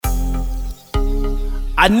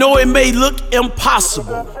I know it may look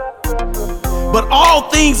impossible, but all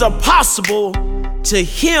things are possible to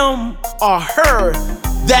him or her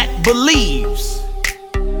that believes.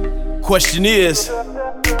 Question is,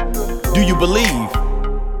 do you believe?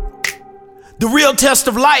 The real test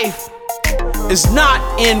of life is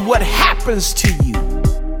not in what happens to you,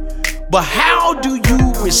 but how do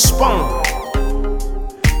you respond?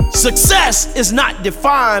 Success is not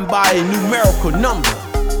defined by a numerical number,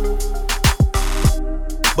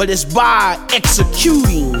 but it's by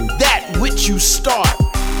executing that which you start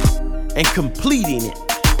and completing it.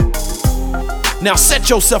 Now set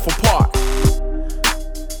yourself apart.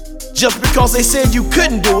 Just because they said you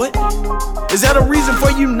couldn't do it, is that a reason for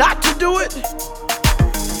you not to do it?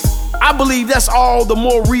 I believe that's all the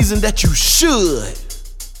more reason that you should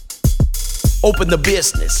open the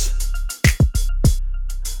business.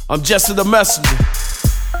 I'm Jesse the Messenger.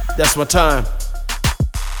 That's my time.